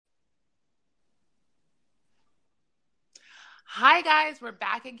Hi, guys. We're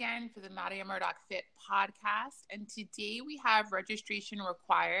back again for the Nadia Murdoch Fit podcast. And today we have registration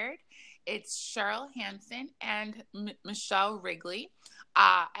required. It's Cheryl Hansen and Michelle Wrigley.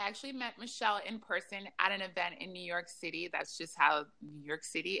 I actually met Michelle in person at an event in New York City. That's just how New York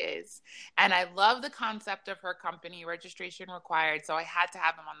City is. And I love the concept of her company, Registration Required. So I had to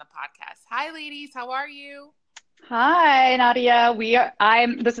have them on the podcast. Hi, ladies. How are you? Hi, Nadia.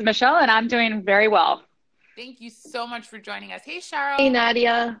 This is Michelle and I'm doing very well. Thank you so much for joining us. Hey, Hey Cheryl.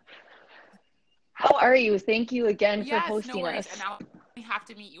 Nadia, how are you? Thank you again for Yes, no hosting worries. And us. now we have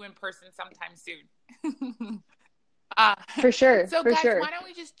to meet you in person sometime soon. uh, For sure, so, for guys, sure. why don't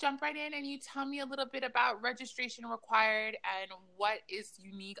we just jump right in and you tell me a little bit about registration required and what is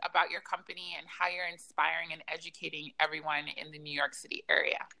unique about your company and how you're inspiring and educating everyone in the New York City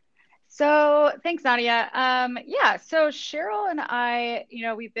area? So thanks, Nadia. So Cheryl and I,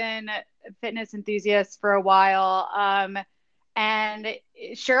 we've been fitness enthusiasts for a while. And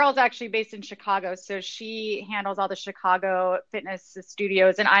Cheryl's actually based in Chicago, so she handles all the Chicago fitness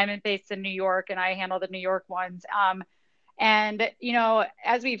studios, and I'm based in New York, and I handle the New York ones.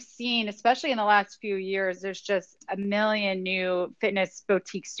 As we've seen, especially in the last few years, there's just a million new fitness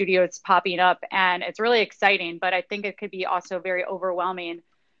boutique studios popping up, and it's really exciting. But I think it could be also very overwhelming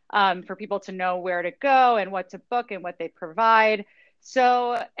for people to know where to go and what to book and what they provide.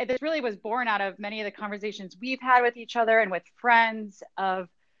 So this really was born out of many of the conversations we've had with each other and with friends of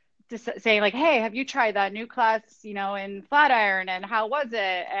just saying like, hey, have you tried that new class, in Flatiron, and how was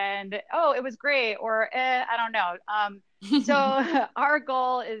it? And oh, it was great, or I don't know. So our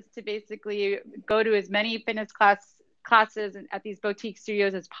goal is to basically go to as many classes at these boutique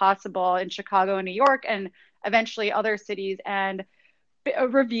studios as possible in Chicago and New York, and eventually other cities, and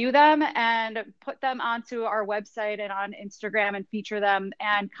review them and put them onto our website and on Instagram and feature them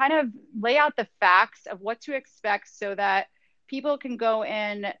and kind of lay out the facts of what to expect so that people can go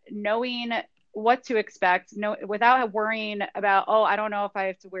in knowing what to expect, no, without worrying about, oh, I don't know if I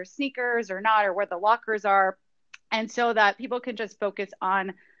have to wear sneakers or not, or where the lockers are. And so that people can just focus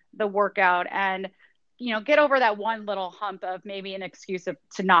on the workout and get over that one little hump of maybe an excuse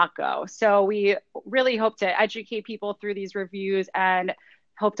to not go. So we really hope to educate people through these reviews and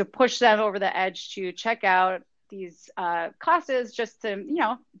hope to push them over the edge to check out these classes just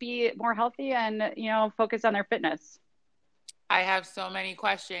to, be more healthy and, focus on their fitness. I have so many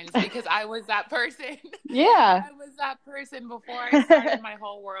questions because I was that person. Yeah. I was that person before I started my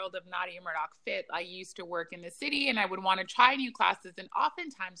whole world of Nadia Murdoch Fit. I used to work in the city and I would want to try new classes. And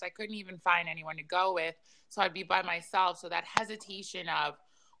oftentimes I couldn't even find anyone to go with. So I'd be by myself. So that hesitation of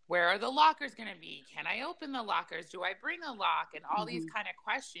where are the lockers going to be? Can I open the lockers? Do I bring a lock? And all these kind of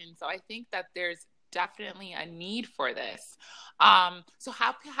questions. So I think that there's definitely a need for this. So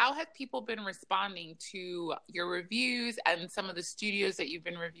how have people been responding to your reviews and some of the studios that you've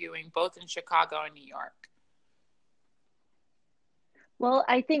been reviewing, both in Chicago and New York? Well,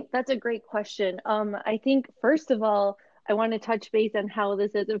 I think that's a great question. I think first of all, I want to touch base on how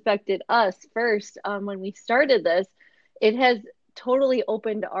this has affected us. First, when we started this, it has totally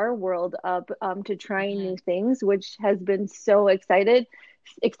opened our world up to trying Mm-hmm. new things, which has been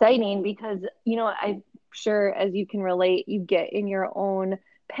exciting because, I'm sure as you can relate, you get in your own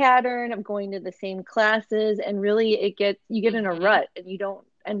pattern of going to the same classes and really you get in a Mm-hmm. rut and you don't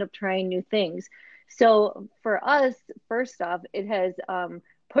end up trying new things. So for us, first off, it has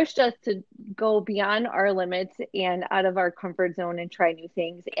pushed us to go beyond our limits and out of our comfort zone and try new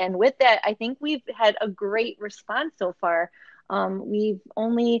things. And with that, I think we've had a great response so far. We've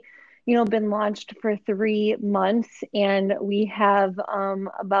only, been launched for 3 months, and we have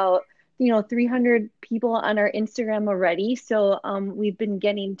about 300 people on our Instagram already. So we've been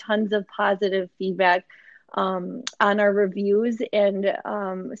getting tons of positive feedback on our reviews. And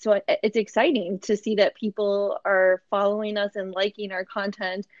so it's exciting to see that people are following us and liking our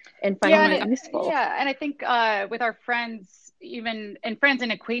content and Oh finding my it God. useful. And I think with our friends, even and friends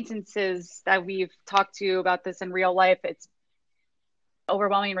and acquaintances that we've talked to about this in real life, it's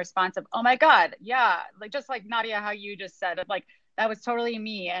overwhelming response of, oh my God, yeah, like just like Nadia, how you just said, like that was totally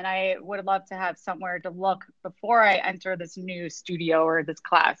me. And I would love to have somewhere to look before I enter this new studio or this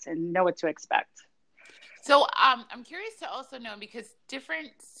class and know what to expect. So I'm curious to also know because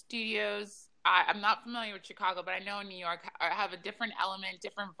different studios, I'm not familiar with Chicago, but I know in New York have a different element,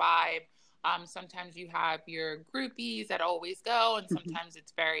 different vibe. Sometimes you have your groupies that always go, and Mhm. sometimes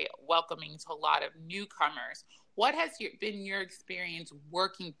it's very welcoming to a lot of newcomers. What has been your experience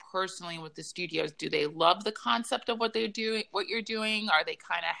working personally with the studios? Do they love the concept of what they're doing, what you're doing? Are they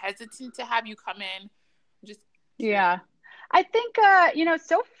kind of hesitant to have you come in? I'm just curious. Yeah. I think,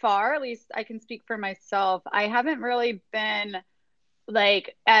 so far, at least I can speak for myself, I haven't really been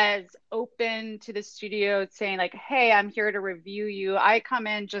like as open to the studio saying like, hey, I'm here to review you. I come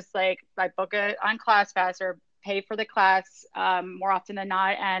in just like I book it on ClassPass or pay for the class more often than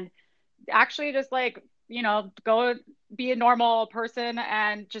not, and actually just like, go be a normal person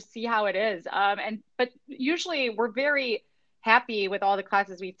and just see how it is. But usually we're very happy with all the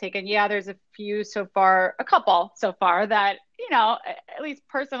classes we've taken. Yeah, there's a couple so far that, at least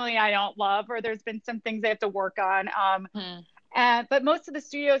personally I don't love, or there's been some things they have to work on. But most of the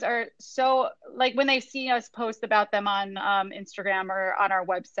studios are so like when they see us post about them on Instagram or on our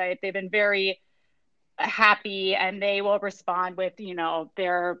website, they've been very happy and they will respond with,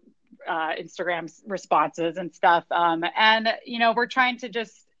 their Instagram responses and stuff. We're trying to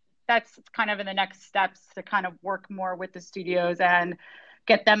that's kind of in the next steps to kind of work more with the studios and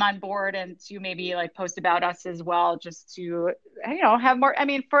get them on board and to maybe like post about us as well, just to, have more. I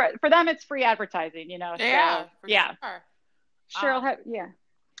mean, for them, it's free advertising, Yeah, so, for yeah. sure. Sure.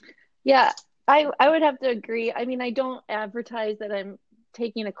 Yeah, I would have to agree. I mean, I don't advertise that I'm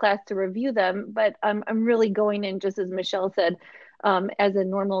taking a class to review them, but I'm really going in, just as Michelle said, as a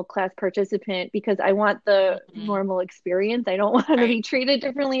normal class participant, because I want the normal experience. I don't want to be treated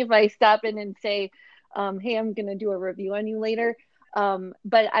differently if I stop in and say, hey, I'm going to do a review on you later.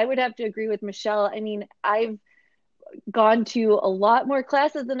 But I would have to agree with Michelle. I mean, I've gone to a lot more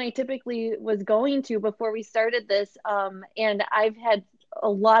classes than I typically was going to before we started this. And I've had a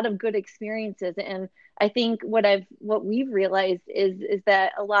lot of good experiences. And I think what we've realized is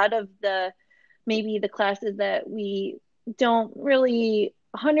that a lot of maybe the classes that we don't really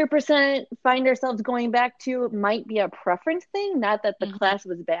 100% find ourselves going back to might be a preference thing. Not that the class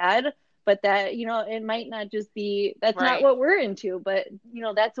was bad, but that, it might not just be, that's not what we're into, but,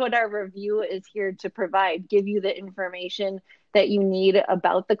 that's what our review is here to provide, give you the information that you need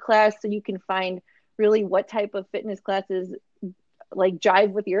about the class so you can find really what type of fitness classes like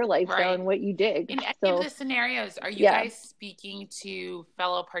jive with your lifestyle and what you dig. In any of the scenarios, are you guys speaking to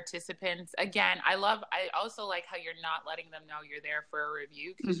fellow participants? Again, I also like how you're not letting them know you're there for a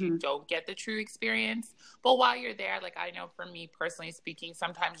review, because you don't get the true experience. But while you're there, like I know for me personally speaking,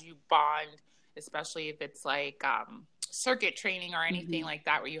 sometimes you bond, especially if it's like circuit training or anything like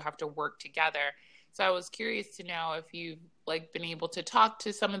that, where you have to work together. So I was curious to know if you've like been able to talk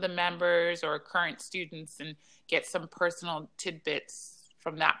to some of the members or current students and get some personal tidbits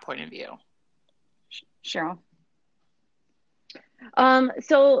from that point of view. Cheryl.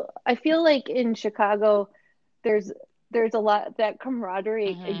 So I feel like in Chicago, there's a lot, that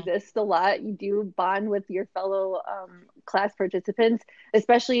camaraderie exists a lot. You do bond with your fellow class participants,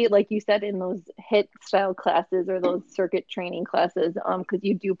 especially like you said, in those HIIT style classes or those circuit training classes, because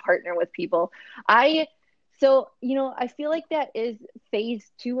you do partner with people. I feel like that is phase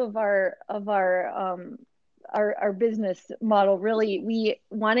 2 of our business model. Really, we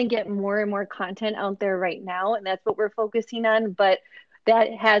want to get more and more content out there right now, and that's what we're focusing on. But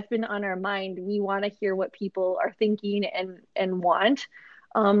that has been on our mind. We want to hear what people are thinking and want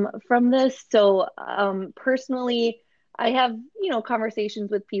from this. So personally, I have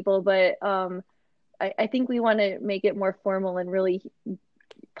conversations with people, but I think we want to make it more formal and really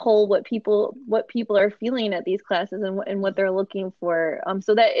pull what people are feeling at these classes and what they're looking for.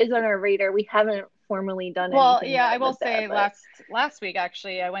 So that is on our radar. We haven't formally done anything. I will say last week,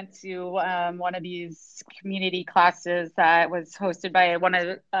 actually, I went to one of these community classes that was hosted by one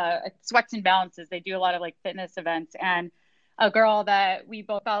of Sweats and Balances. They do a lot of like fitness events, and a girl that we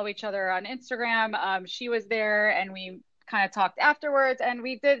both follow each other on Instagram, she was there, and we kind of talked afterwards, and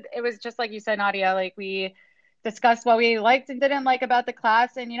it was just like you said, Nadia, like we discussed what we liked and didn't like about the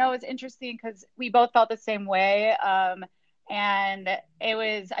class. And, it was interesting because we both felt the same way. And it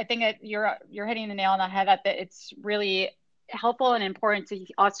was, I think you're hitting the nail on the head that it's really helpful and important to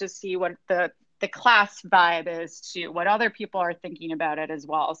also see what the class vibe is too, what other people are thinking about it as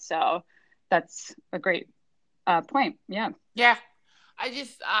well. So that's a great point. Yeah. Yeah. I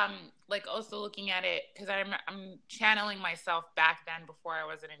just like also looking at it because I'm channeling myself back then before I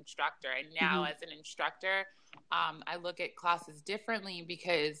was an instructor, and now as an instructor, I look at classes differently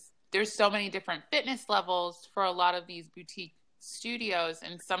because there's so many different fitness levels for a lot of these boutique studios,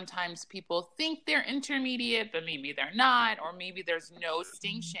 and sometimes people think they're intermediate, but maybe they're not, or maybe there's no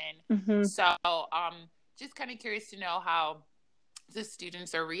distinction. So just kind of curious to know how the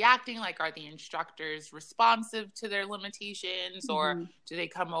students are reacting. Like, are the instructors responsive to their limitations, or do they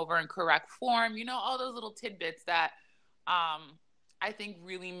come over in correct form? All those little tidbits that I think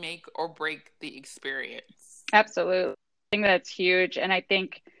really make or break the experience. Absolutely. I think that's huge. And I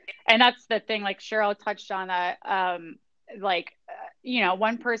think, and that's the thing, like Cheryl touched on that. like,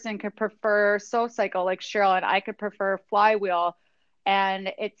 one person could prefer Soul Cycle like Cheryl, and I could prefer Flywheel.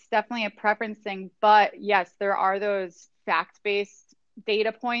 And it's definitely a preference thing. But yes, there are those fact-based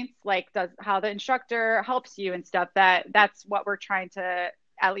data points, like how the instructor helps you and stuff, that's what we're trying to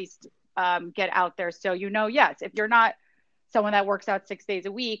at least get out there. So, yes, if you're not someone that works out 6 days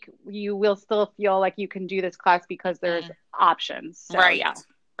a week, you will still feel like you can do this class because there's options. So, right. Yeah.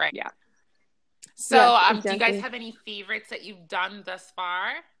 Right. Yeah. So, yes, exactly. Do you guys have any favorites that you've done thus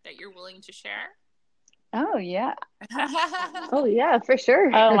far that you're willing to share? Oh, yeah. Oh, yeah, for sure.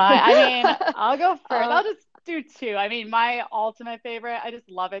 Oh, my. I mean, I'll go first. I'll just do two. I mean, my ultimate favorite, I just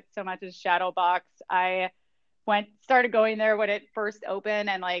love it so much, is Shadowbox. I started going there when it first opened,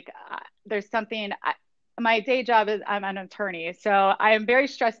 and like, there's something. My day job is I'm an attorney, so I am very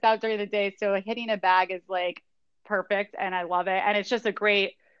stressed out during the day. So hitting a bag is like perfect, and I love it. And it's just a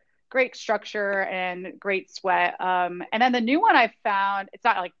great structure and great sweat. And then the new one I found, it's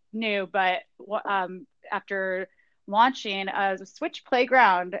not like new, but after launching Switch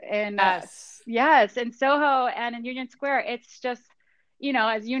Playground in yes, in Soho and in Union Square. It's just,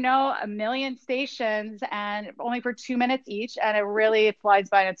 as you know, a million stations and only for 2 minutes each, and it really flies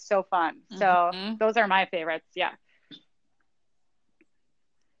by and it's so fun. So those are my favorites. Yeah.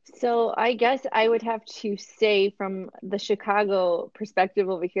 So I guess I would have to say, from the Chicago perspective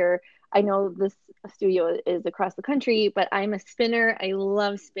over here, I know this studio is across the country, but I'm a spinner. I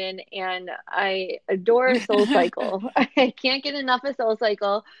love spin, and I adore Soul Cycle. I can't get enough of Soul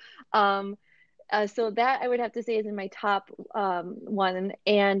Cycle. So that I would have to say is in my top one.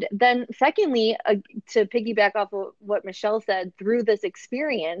 And then secondly, to piggyback off of what Michelle said, through this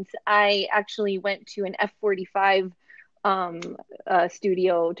experience, I actually went to an F45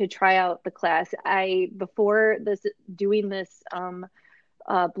 studio to try out the class. Before doing this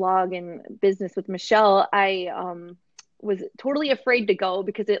blog and business with Michelle, I was totally afraid to go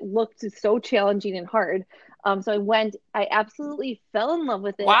because it looked so challenging and hard. So I went. I absolutely fell in love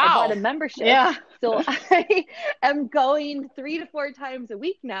with it. Wow. I bought a membership. Yeah. So I am going 3 to 4 times a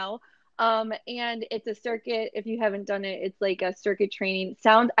week now. And it's a circuit. If you haven't done it, it's like a circuit training.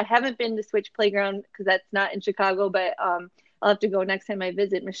 I haven't been to Switch Playground because that's not in Chicago, but I'll have to go next time I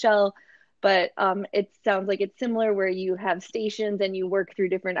visit Michelle. But it sounds like it's similar, where you have stations and you work through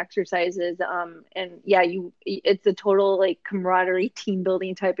different exercises. And yeah, it's a total like camaraderie, team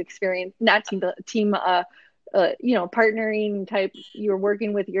building type experience. Not team partnering type. You're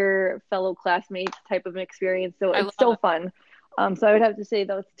working with your fellow classmates type of experience. So it's so fun. So I would have to say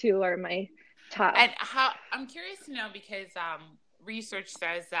those two are my top. And I'm curious to know, because research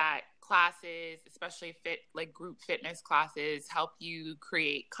says that classes, especially group fitness classes, help you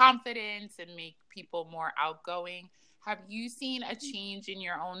create confidence and make people more outgoing. Have you seen a change in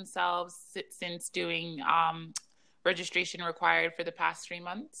your own selves since doing registration required for the past 3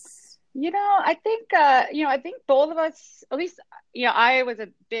 months? I think both of us, at least, I was a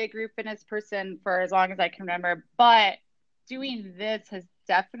big group fitness person for as long as I can remember, but doing this has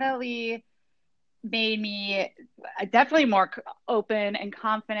definitely made me definitely more open and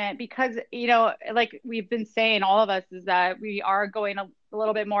confident, because, like we've been saying, all of us, is that we are going a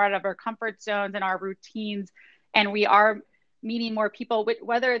little bit more out of our comfort zones and our routines, and we are meeting more people,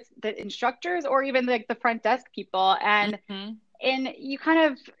 whether it's the instructors or even like the front desk people. And and you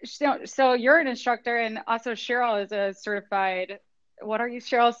kind of, so you're an instructor, and also Cheryl is a certified, what are you,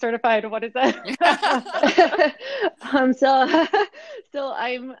 Cheryl? Certified, what is that? So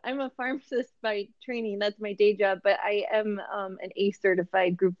I'm a pharmacist by training. That's my day job, but I am an ACE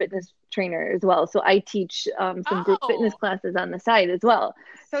certified group fitness trainer as well. So I teach some group fitness classes on the side as well.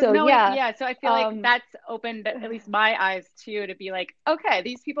 So yeah. So I feel like that's opened at least my eyes too, to be like, okay,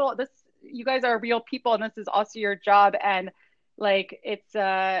 these people, you guys are real people, and this is also your job. And like, it's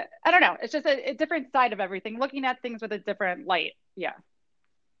I don't know, it's just a different side of everything, looking at things with a different light. Yeah.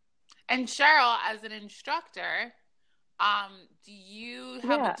 And Cheryl, as an instructor, do you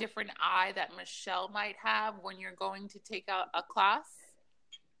have a different eye that Michelle might have when you're going to take a class?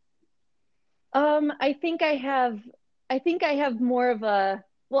 I think I have more of a,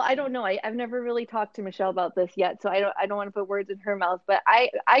 well, I don't know. I've never really talked to Michelle about this yet, so I don't want to put words in her mouth, but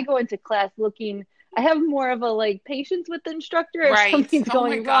I go into class looking, I have more of a like patience with the instructor if something's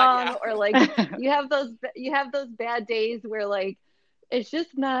going wrong, or like you have those bad days where like it's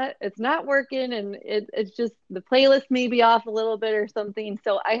not working, and it's just the playlist may be off a little bit or something.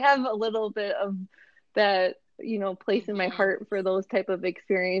 So I have a little bit of that, place in my heart for those type of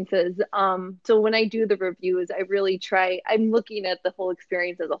experiences. So when I do the reviews, I really I'm looking at the whole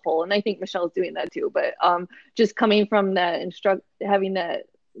experience as a whole, and I think Michelle's doing that too. But just coming from that having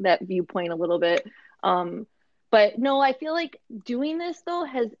that viewpoint a little bit. But no, I feel like doing this though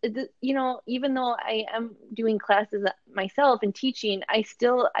even though I am doing classes myself and teaching, I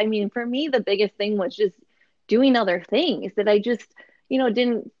mean, for me, the biggest thing was just doing other things that I just,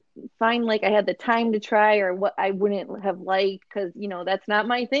 didn't find like I had the time to try, or what I wouldn't have liked, because, that's not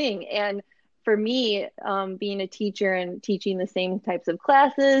my thing. And for me, being a teacher and teaching the same types of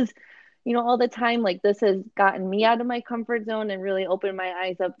classes, all the time, like this has gotten me out of my comfort zone and really opened my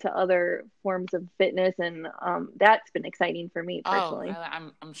eyes up to other forms of fitness. And that's been exciting for me personally.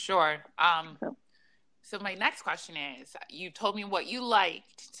 I'm sure. So. So my next question is, you told me what you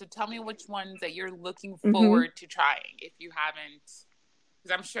liked. So tell me which ones that you're looking Mm-hmm. forward to trying if you haven't,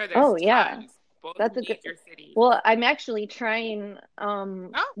 because I'm sure there's tons. Yeah. Both That's a good city. Well, I'm actually trying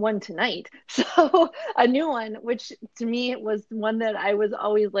one tonight. So a new one, which to me was one that I was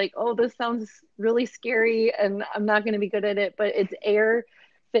always like, oh, this sounds really scary and I'm not going to be good at it. But it's air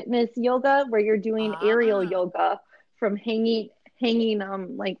fitness yoga, where you're doing aerial yoga from hanging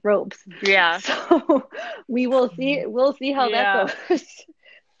like ropes. Yeah. So we'll see how that goes.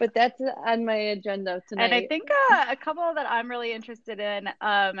 But that's on my agenda tonight. And I think a couple that I'm really interested in,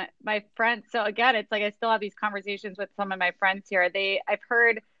 my friends. So again, it's like I still have these conversations with some of my friends here. I've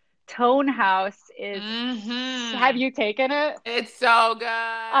heard Tone House is. Mm-hmm. Have you taken it? It's so good.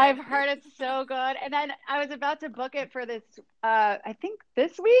 I've heard it's so good. And then I was about to book it for this, I think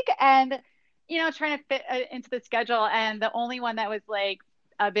this week, and trying to fit into the schedule. And the only one that was like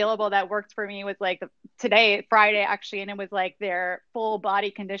available that worked for me was like today, Friday actually, and it was like their full body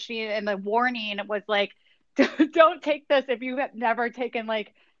conditioning, and the warning was like, don't take this if you have never taken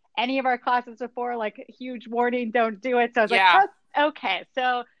like any of our classes before, like huge warning, don't do it. So I was like, oh, okay.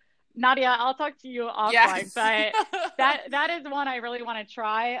 So Nadia, I'll talk to you offline. Yes. But that is one I really want to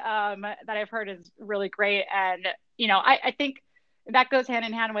try, that I've heard is really great. And I think that goes hand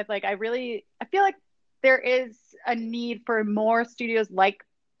in hand with like I feel like there is a need for more studios like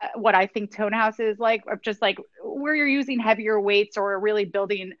what I think Tone House is like, or just like where you're using heavier weights or really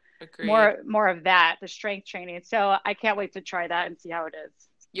building more of that, the strength training. So I can't wait to try that and see how it is.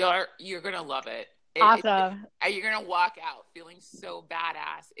 You're gonna love it. Awesome. You're gonna walk out feeling so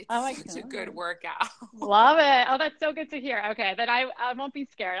badass. It's such a good workout. Love it. Oh, that's so good to hear. Okay, then I won't be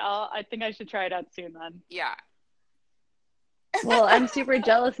scared. I think I should try it out soon then. Yeah. Well, I'm super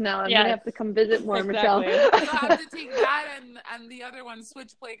jealous now. I'm gonna have to come visit more, exactly. Michelle. I'll have to take that and the other one,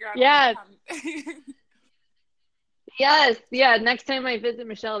 Switch Playground. Yes. Yes. Yeah. Next time I visit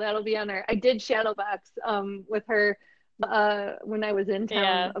Michelle, that'll be on her. I did Shadowbox with her when I was in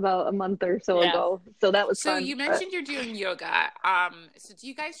town about a month or so ago. So that was fun. So you mentioned you're doing yoga. So do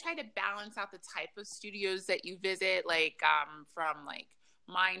you guys try to balance out the type of studios that you visit, like from like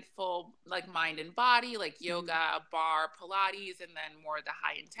mindful, like mind and body, like yoga, bar, Pilates, and then more the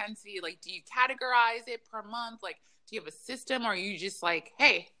high intensity? Like, do you categorize it per month? Like, do you have a system, or are you just like,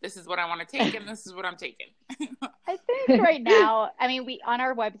 hey, this is what I want to take and this is what I'm taking? I think right now, I mean, we on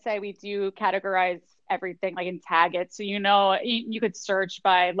our website, we do categorize everything, like, and tag it. So, you could search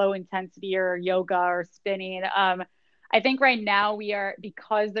by low intensity or yoga or spinning. I think right now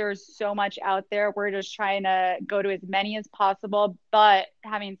because there's so much out there, we're just trying to go to as many as possible. But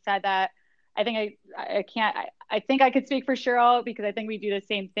having said that, I think I think I could speak for Cheryl, because I think we do the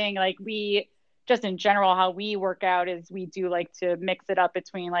same thing. Like just in general, how we work out is we do like to mix it up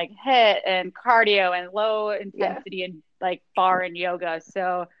between like HIIT and cardio and low intensity and like bar and yoga.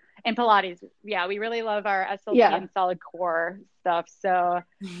 So, and Pilates. Yeah. We really love our SLP and solid core stuff. So,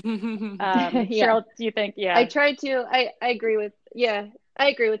 Cheryl, do you think, I try to, I agree with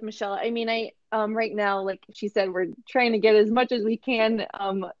Michelle. I mean, right now, like she said, we're trying to get as much as we can,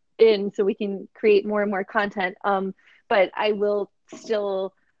 in so we can create more and more content. But I will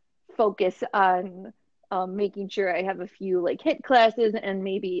still focus on making sure I have a few like HIIT classes and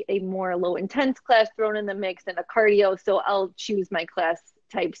maybe a more low intense class thrown in the mix and a cardio. So I'll choose my class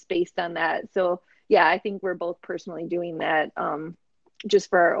types based on that. So yeah, I think we're both personally doing that just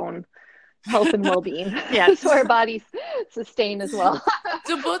for our own health and well-being. So our bodies sustain as well.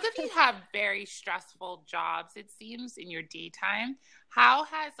 So both of you have very stressful jobs, it seems, in your daytime. How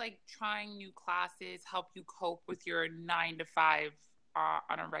has like trying new classes helped you cope with your 9 to 5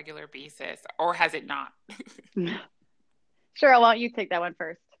 on a regular basis, or has it not? Sure. Why don't you take that one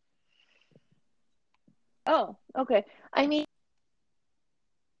first? Oh, okay. I mean,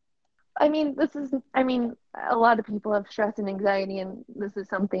 a lot of people have stress and anxiety, and this is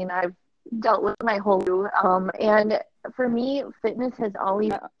something I've dealt with my whole life. And for me, fitness has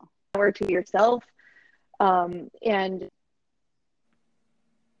always power to yourself. And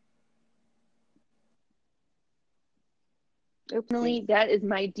openly, that is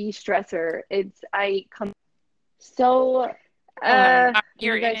my de-stressor. So, can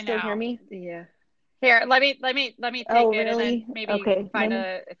You're you in guys and still hear out. me? Yeah. Here, let me take Oh, it and then really? maybe Okay. find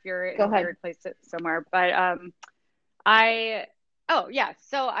if you're in Go a ahead. weird place somewhere. But I oh yeah.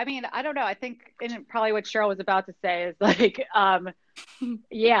 So I mean, I don't know. I think and probably what Cheryl was about to say is like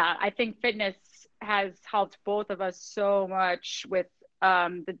yeah, I think fitness has helped both of us so much with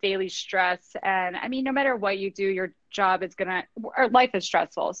the daily stress. And I mean, no matter what you do, your job is gonna or life is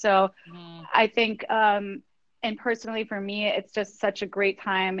stressful. So Mhm. I think and personally for me, it's just such a great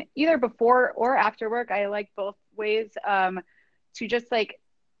time, either before or after work. I like both ways to just like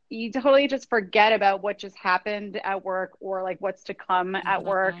you totally just forget about what just happened at work or like what's to come at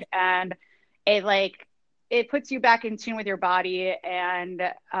work, Mhm. and it like it puts you back in tune with your body. And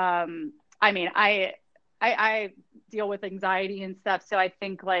I mean, I deal with anxiety and stuff, so I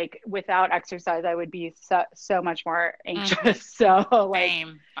think like without exercise, I would be so much more Mhm. anxious. So like,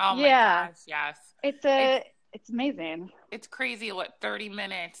 Same. Oh my yeah, gosh, yes. it's It's it's amazing. it's crazy what 30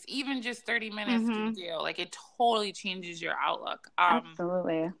 minutes, even just 30 minutes can Hmm. do. Like it totally changes your outlook.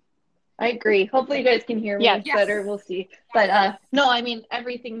 Absolutely. I agree. Hopefully you guys can hear Yes. me Yes. better. We'll see. But Yes. no, I mean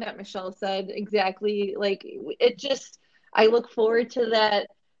everything that Michelle said exactly. Like it just I look forward to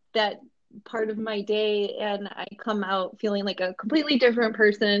that part of my day and I come out feeling like a completely different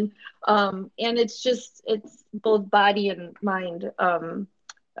person. And it's both body and mind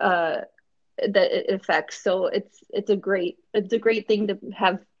uh that it affects. So it's a great thing to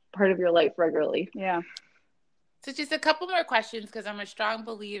have part of your life regularly. Yeah. So just a couple more questions because I'm a strong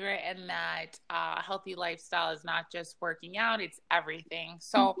believer in that a healthy lifestyle is not just working out, it's everything.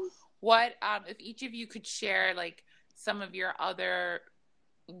 So what if each of you could share like some of your other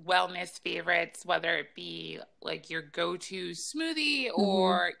wellness favorites, whether it be like your go-to smoothie Mm-hmm.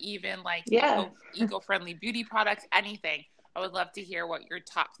 or even like Yeah. eco-friendly beauty products, anything. I would love to hear what your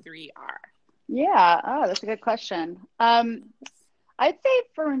top three are. Yeah. Oh, that's a good question. I'd say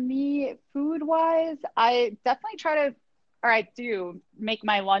for me, food wise, I definitely try to, or I do make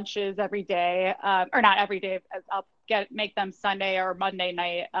my lunches every day, or not every day. I'll make them Sunday or Monday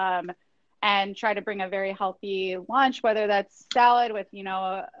night, and try to bring a very healthy lunch, whether that's salad with,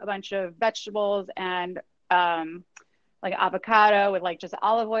 a bunch of vegetables and like avocado with like just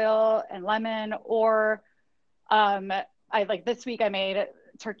olive oil and lemon, or I like this week I made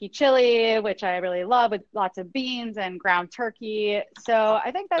turkey chili, which I really love with lots of beans and ground turkey. So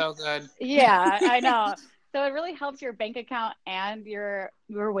I think So that's, good. yeah, I know. So it really helps your bank account and your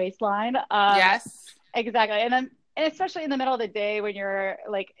waistline. Yes. Exactly. And then, and especially in the middle of the day when you're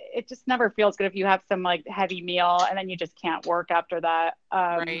like, it just never feels good if you have some like heavy meal and then you just can't work after that.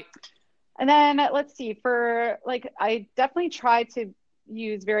 Right. And then let's see, for like, I definitely try to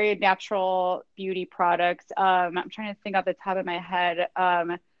use very natural beauty products. I'm trying to think off the top of my head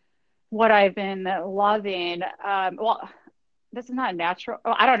what I've been loving. Well, this is not natural.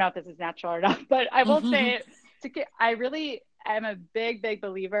 Oh, I don't know if this is natural or not, but I will say I really am a big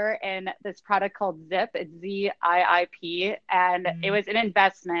believer in this product called Zip. It's ZIIP, and it was an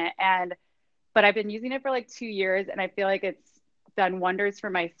investment. But I've been using it for like 2 years, and I feel like it's done wonders for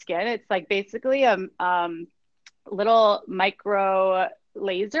my skin. It's like basically a little micro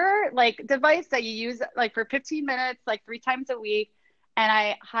laser like device that you use like for 15 minutes, like 3 times a week. And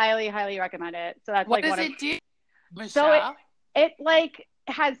I highly recommend it. So that's What like does one of, it do, so Michelle? it like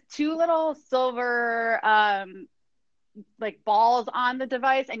has two little silver like balls on the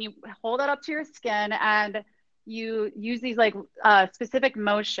device, and you hold it up to your skin and you use these like specific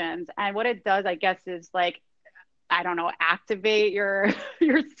motions. And what it does, I guess, is like, I don't know, activate your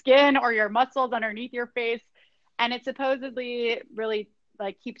your skin or your muscles underneath your face. And it supposedly really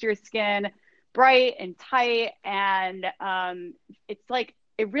like keeps your skin bright and tight. And it's like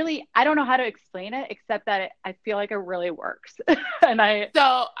it really, I don't know how to explain it except that I feel like it really works. And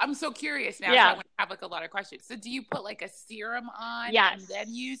So I'm so curious now. So I yeah, want to have like a lot of questions. So do you put like a serum on and yes.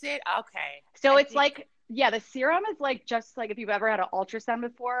 then use it? Okay. So I it's think like, yeah, the serum is like just like if you've ever had an ultrasound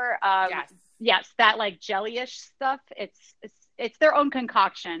before. yes. Yes, that like jellyish stuff. It's their own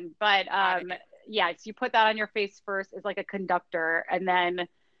concoction, but Got it. yes, you put that on your face first as like a conductor, and then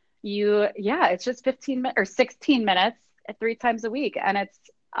yeah, it's just 15 minutes or 16 minutes 3 times a week, and it's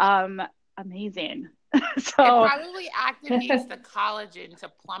amazing. It So probably activates the collagen to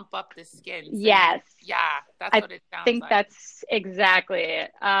plump up the skin. So yes, yeah, that's I what it sounds think like. that's exactly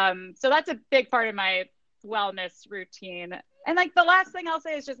it. So that's a big part of my wellness routine. And like the last thing I'll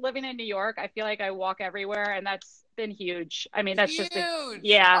say is just living in New York. I feel like I walk everywhere, and that's been huge. I mean, that's just a, Huge.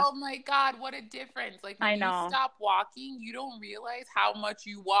 yeah, Oh my God, what a difference. Like when I you know. stop walking, you don't realize how much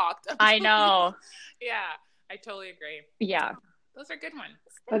you walked I until you know. yeah, I totally agree. Yeah. Those are good ones.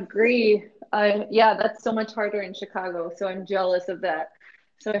 Agree. Yeah, that's so much harder in Chicago, so I'm jealous of that.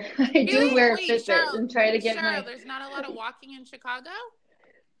 So I do Really? wear Wait, Fitbit and try to get Cheryl, my, there's not a lot of walking in Chicago?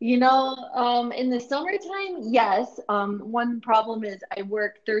 in the summertime, yes. One problem is I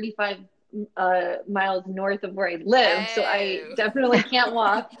work 35 miles north of where I live, so I Oh. definitely can't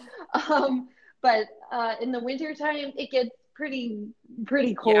walk. But in the wintertime, it gets pretty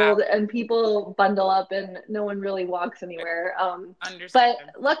Yeah, cold and people bundle up and no one really walks anywhere. But understood.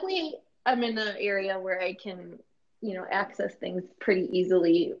 luckily, I'm in an area where I can, access things pretty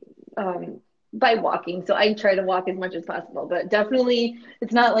easily. By walking. So I try to walk as much as possible, but definitely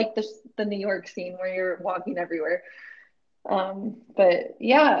it's not like the New York scene where you're walking everywhere. But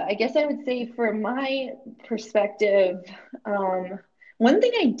yeah, I guess I would say from my perspective, one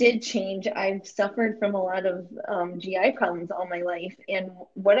thing I did change, I've suffered from a lot of GI problems all my life. And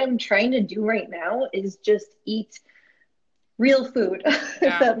what I'm trying to do right now is just eat real food, if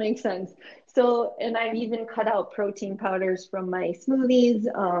Yeah. that makes sense. So, and I've even cut out protein powders from my smoothies.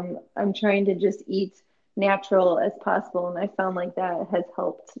 I'm trying to just eat natural as possible, and I found like that has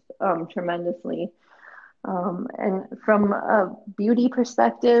helped tremendously. And from a beauty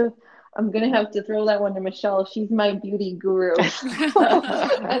perspective, I'm gonna have to throw that one to Michelle. She's my beauty guru.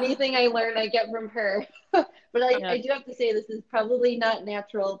 Anything I learn, I get from her. But I do have to say, this is probably not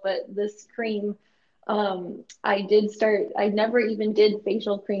natural, but this cream, I never even did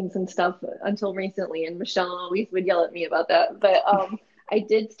facial creams and stuff until recently, and Michelle always would yell at me about that. But I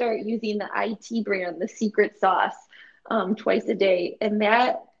did start using the IT brand, the Secret Sauce, twice a day, and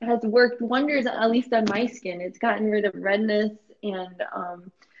that has worked wonders, at least on my skin. It's gotten rid of redness and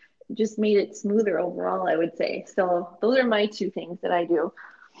just made it smoother overall, I would say. So those are my two things that I do.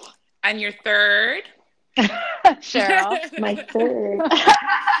 And your third? Cheryl. My third.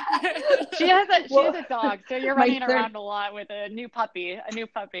 She has a dog, so you're my running third- around a lot with a new puppy. Oh,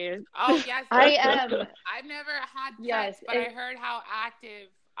 yes. I am. I've never had Yes, pets, but I heard how active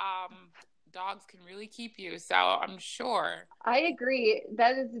dogs can really keep you. So I'm sure. I agree.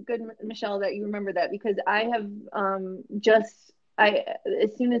 That is good, Michelle, that you remember that, because I have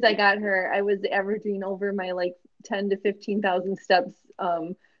as soon as I got her, I was averaging over my like 10 to 15,000 steps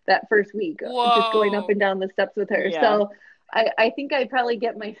that first week, just going up Whoa. and down the steps with her. Yeah. So I think I probably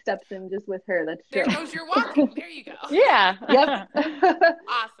get my steps in just with her. That's true. There goes your walking. There you go. Yeah. Yep.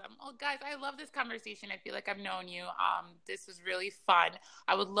 Awesome. Well, guys, I love this conversation. I feel like I've known you. This was really fun.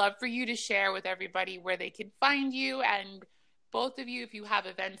 I would love for you to share with everybody where they can find you, and both of you, if you have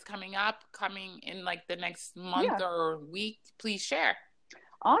events coming in like the next month or week, please share.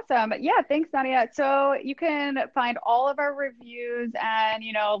 Awesome. Yeah, thanks, Nadia. So you can find all of our reviews and,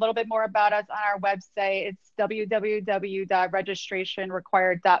 a little bit more about us on our website. It's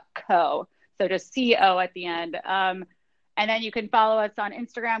www.registrationrequired.co. So just CO at the end. And then you can follow us on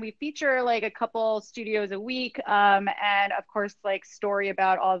Instagram. We feature like a couple studios a week. And of course, like story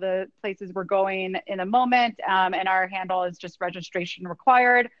about all the places we're going in a moment. And our handle is just registration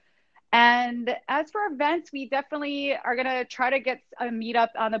required. And as for events, we definitely are going to try to get a meetup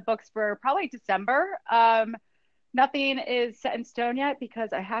on the books for probably December. Nothing is set in stone yet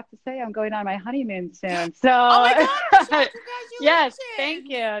because I have to say I'm going on my honeymoon soon. So, oh my God, congratulations. Yes, thank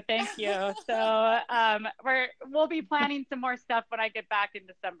you. So we'll be planning some more stuff when I get back in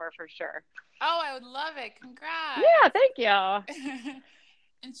December for sure. Oh, I would love it. Congrats. Yeah, thank you.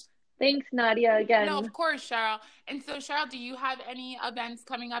 Thanks, Nadia, again. No, of course, Cheryl. And so, Cheryl, do you have any events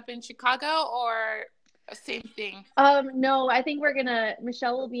coming up in Chicago or same thing? No, I think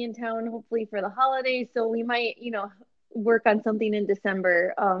Michelle will be in town hopefully for the holidays, so we might, work on something in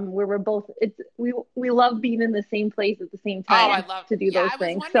December, where we're both, we love being in the same place at the same time. Oh, I love to do those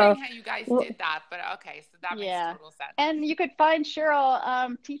things. I was wondering how you guys did that, but okay, so that makes total sense. And you could find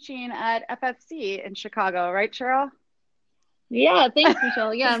Cheryl teaching at FFC in Chicago, right, Cheryl? Yeah, thanks,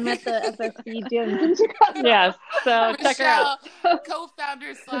 Michelle. Yeah, I'm at the FFC gym in Chicago. Yes, so check her out.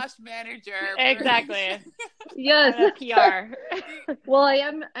 Co-founder / manager. Exactly. Yes. PR. Well, I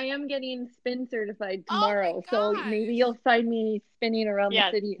am getting spin certified tomorrow, so maybe you'll find me spinning around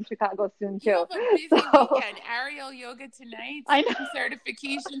the city in Chicago soon too. You have a busy weekend. Aerial yoga tonight. I know.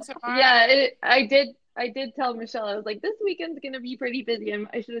 Certification tomorrow. Yeah, I did tell Michelle, I was like, this weekend's going to be pretty busy.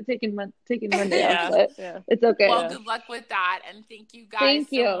 I should have taken Monday off, but it's okay. Well, good luck with that. And thank you guys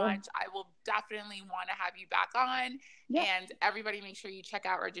so much. I will definitely want to have you back on. Yeah. And everybody make sure you check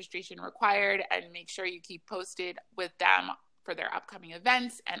out Registration Required and make sure you keep posted with them for their upcoming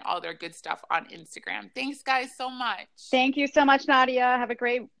events and all their good stuff on Instagram. Thanks, guys, so much. Thank you so much, Nadia. Have a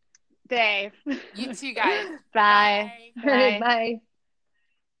great day. You too, guys. Bye. Bye. Bye.